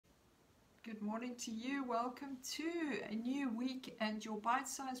Good morning to you. Welcome to a new week and your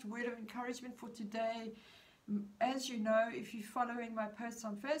bite-sized word of encouragement for today. As you know, if you're following my posts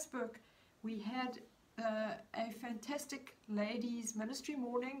on Facebook, we had a fantastic ladies ministry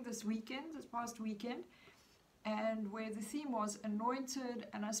morning this past weekend, and where the theme was anointed,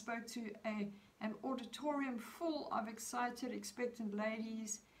 and I spoke to an auditorium full of excited, expectant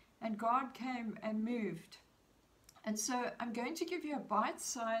ladies, and God came and moved. And so I'm going to give you a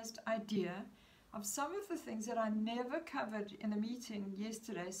bite-sized idea of some of the things that I never covered in the meeting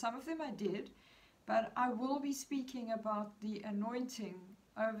yesterday. Some of them I did, but I will be speaking about the anointing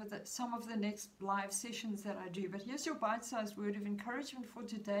over some of the next live sessions that I do. But here's your bite-sized word of encouragement for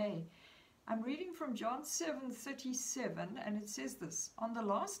today. I'm reading from John 7:37, and it says this: On the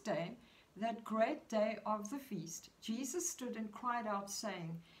last day, that great day of the feast, Jesus stood and cried out,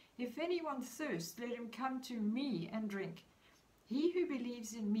 saying, If anyone thirsts, let him come to me and drink. He who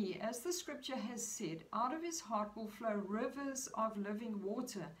believes in me, as the scripture has said, out of his heart will flow rivers of living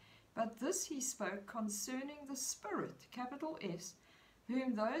water. But this he spoke concerning the Spirit, capital S,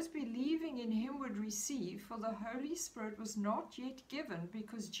 whom those believing in him would receive, for the Holy Spirit was not yet given,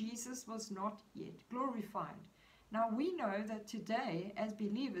 because Jesus was not yet glorified. Now we know that today, as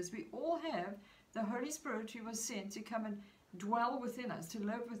believers, we all have the Holy Spirit who was sent to come and dwell within us, to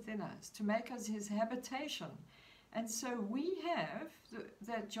live within us, to make us his habitation. And so we have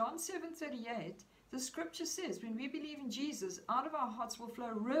that John 7:38, the scripture says, when we believe in Jesus, out of our hearts will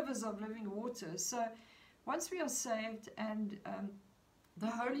flow rivers of living water. So once we are saved and the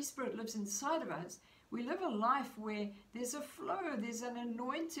Holy Spirit lives inside of us, we live a life where there's a flow, there's an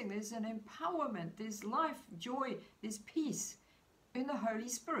anointing, there's an empowerment, there's life, joy, there's peace in the Holy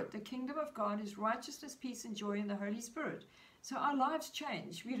Spirit. The kingdom of God is righteousness, peace, and joy in the Holy Spirit. So our lives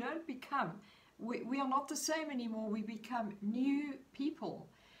change. We don't become, we are not the same anymore. We become new people.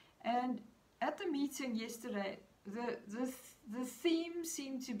 And at the meeting yesterday, the theme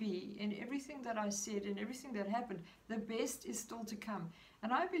seemed to be, in everything that I said and everything that happened, the best is still to come.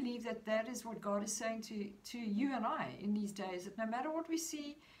 And I believe that that is what God is saying to you and I in these days, that no matter what we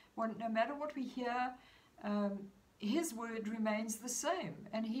see, no matter what we hear, his word remains the same,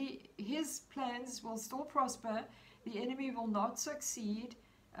 and his plans will still prosper. The enemy will not succeed,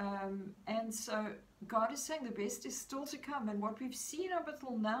 and so God is saying the best is still to come. And what we've seen up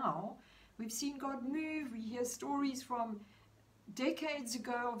until now, we've seen God move. We hear stories from decades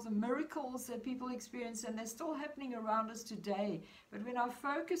ago of the miracles that people experience, and they're still happening around us today. But when our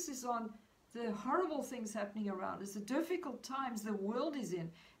focus is on the horrible things happening around us, the difficult times the world is in,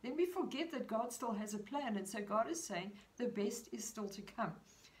 then we forget that God still has a plan. And so God is saying the best is still to come.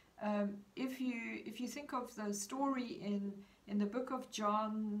 If you think of the story in the book of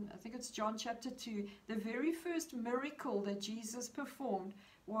John, I think it's John chapter 2, the very first miracle that Jesus performed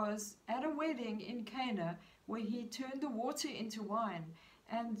was at a wedding in Cana, where he turned the water into wine.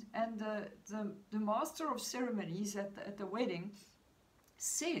 And the master of ceremonies at the wedding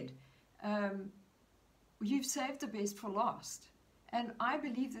said, you've saved the best for last. And I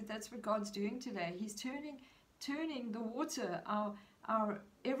believe that that's what God's doing today. He's turning the water, our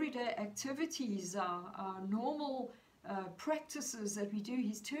everyday activities, our normal practices that we do,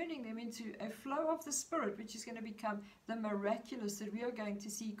 he's turning them into a flow of the Spirit, which is going to become the miraculous that we are going to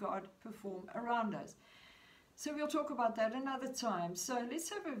see God perform around us. So we'll talk about that another time. So let's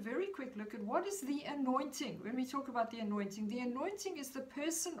have a very quick look at what is the anointing. When we talk about the anointing is the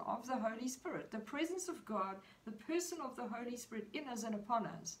person of the Holy Spirit, the presence of God, the person of the Holy Spirit in us and upon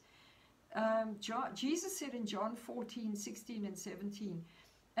us. Jesus said in John 14:16 and 17,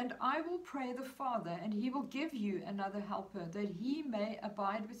 And I will pray the Father, and he will give you another helper, that he may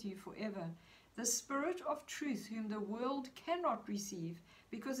abide with you forever. The Spirit of truth, whom the world cannot receive,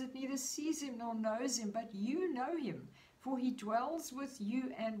 because it neither sees him nor knows him, but you know him, for he dwells with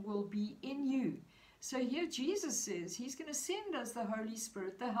you and will be in you. So here Jesus says he's going to send us the Holy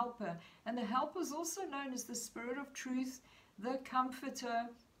Spirit, the helper. And the helper is also known as the Spirit of truth, the comforter.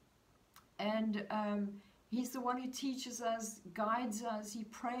 And he's the one who teaches us, guides us, he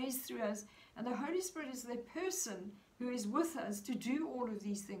prays through us. And the Holy Spirit is the person who is with us to do all of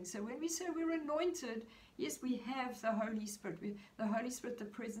these things. So when we say we're anointed, yes, we have the Holy Spirit. The Holy Spirit, the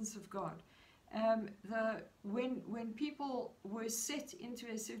presence of God. When people were set into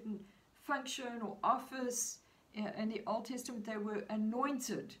a certain function or office in the Old Testament, they were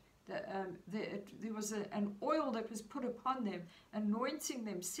anointed. There was an oil that was put upon them, anointing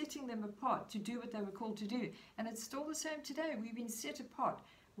them, setting them apart to do what they were called to do. And it's still the same today. We've been set apart.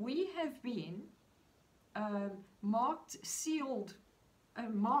 We have been marked, sealed,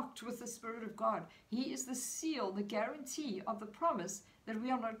 marked with the Spirit of God. He is the seal, the guarantee of the promise that we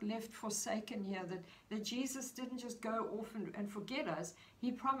are not left forsaken here, that Jesus didn't just go off and forget us.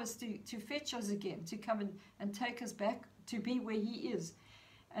 He promised to fetch us again, to come and take us back to be where he is.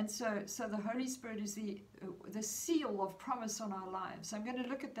 And so the Holy Spirit is the seal of promise on our lives. I'm going to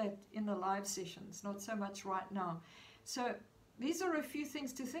look at that in the live sessions, not so much right now. So these are a few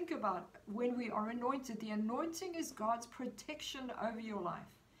things to think about when we are anointed. The anointing is God's protection over your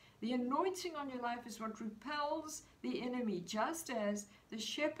life. The anointing on your life is what repels the enemy, just as the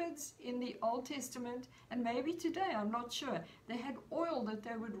shepherds in the Old Testament, and maybe today, I'm not sure, they had oil that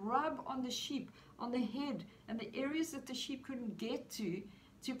they would rub on the sheep, on the head, and the areas that the sheep couldn't get to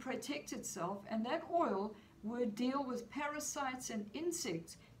protect itself, and that oil would deal with parasites and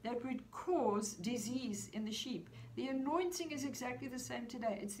insects that would cause disease in the sheep. The anointing is exactly the same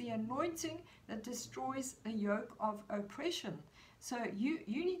today. It's the anointing that destroys the yoke of oppression. So you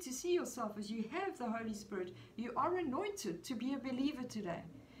need to see yourself as you have the Holy Spirit. You are anointed to be a believer today.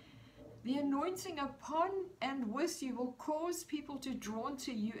 The anointing upon and with you will cause people to drawn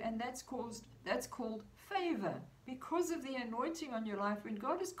to you, and that's called favor. Because of the anointing on your life, when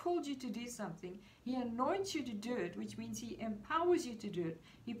God has called you to do something, he anoints you to do it, which means he empowers you to do it.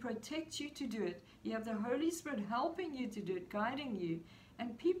 He protects you to do it. You have the Holy Spirit helping you to do it, guiding you,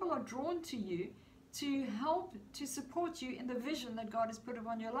 and people are drawn to you to help, to support you in the vision that God has put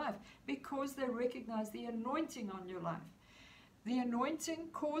upon your life, because they recognize the anointing on your life. The anointing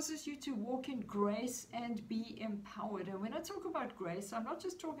causes you to walk in grace and be empowered. And when I talk about grace, I'm not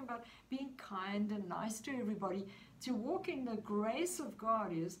just talking about being kind and nice to everybody. To walk in the grace of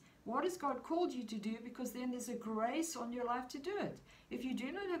God is, what has God called you to do? Because then there's a grace on your life to do it. If you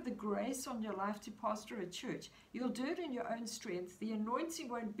do not have the grace on your life to pastor a church, you'll do it in your own strength. The anointing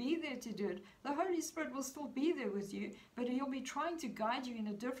won't be there to do it. The Holy Spirit will still be there with you, but he'll be trying to guide you in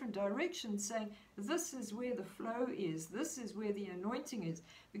a different direction, saying, this is where the flow is. This is where the anointing is.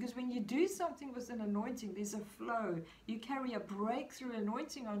 Because when you do something with an anointing, there's a flow. You carry a breakthrough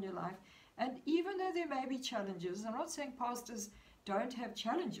anointing on your life. And even though there may be challenges, I'm not saying pastors don't have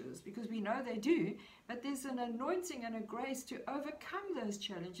challenges, because we know they do, but there's an anointing and a grace to overcome those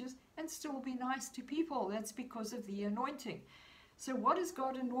challenges and still be nice to people. That's because of the anointing. So what has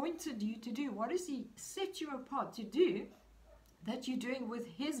God anointed you to do? What has he set you apart to do that you're doing with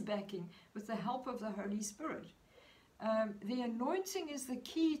his backing, with the help of the Holy Spirit? The anointing is the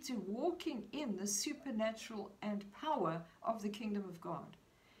key to walking in the supernatural and power of the kingdom of God.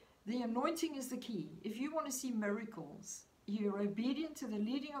 The anointing is the key. If you want to see miracles, you're obedient to the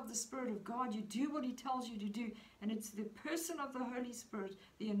leading of the Spirit of God. You do what he tells you to do. And it's the person of the Holy Spirit,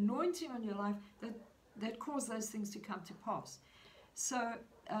 the anointing on your life, that cause those things to come to pass. So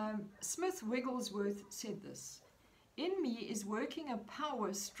Smith Wigglesworth said this: in me is working a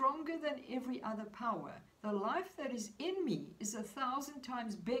power stronger than every other power. The life that is in me is 1,000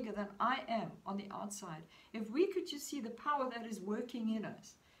 times bigger than I am on the outside. If we could just see the power that is working in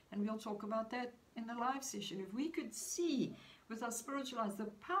us, and we'll talk about that in the live session. If we could see with our spiritual eyes the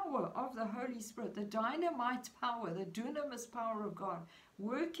power of the Holy Spirit, the dynamite power, the dunamis power of God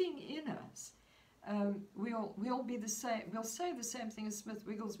working in us, we'll be the same. We'll say the same thing as Smith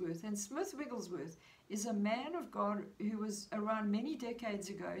Wigglesworth. And Smith Wigglesworth is a man of God who was around many decades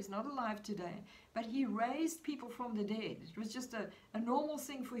ago. He's not alive today, but he raised people from the dead. It was just a normal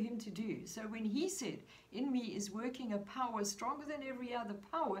thing for him to do. So when he said, in me is working a power stronger than every other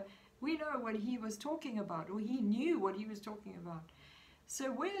power, we know what he was talking about, or he knew what he was talking about.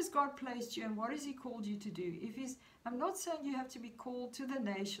 So where has God placed you, and what has he called you to do? I'm not saying you have to be called to the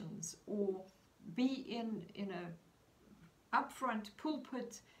nations or be in a upfront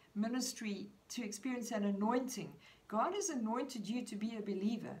pulpit ministry to experience an anointing. God has anointed you to be a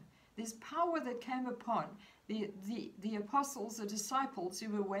believer. There's power that came upon the apostles, the disciples who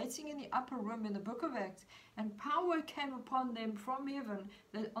were waiting in the upper room in the book of Acts, and power came upon them from heaven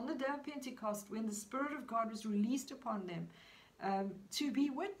on the day of Pentecost, when the Spirit of God was released upon them to be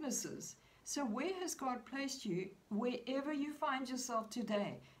witnesses. So where has God placed you? Wherever you find yourself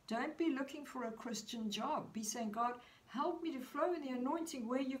today, don't be looking for a Christian job. Be saying, God, help me to flow in the anointing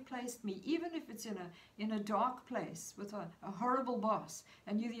where you've placed me, even if it's in a dark place with a horrible boss,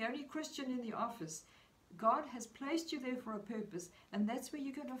 and you're the only Christian in the office. God has placed you there for a purpose, and that's where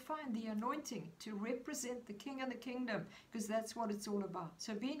you're going to find the anointing to represent the King and the kingdom, because that's what it's all about.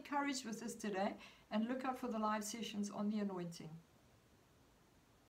 So be encouraged with this today, and look out for the live sessions on the anointing.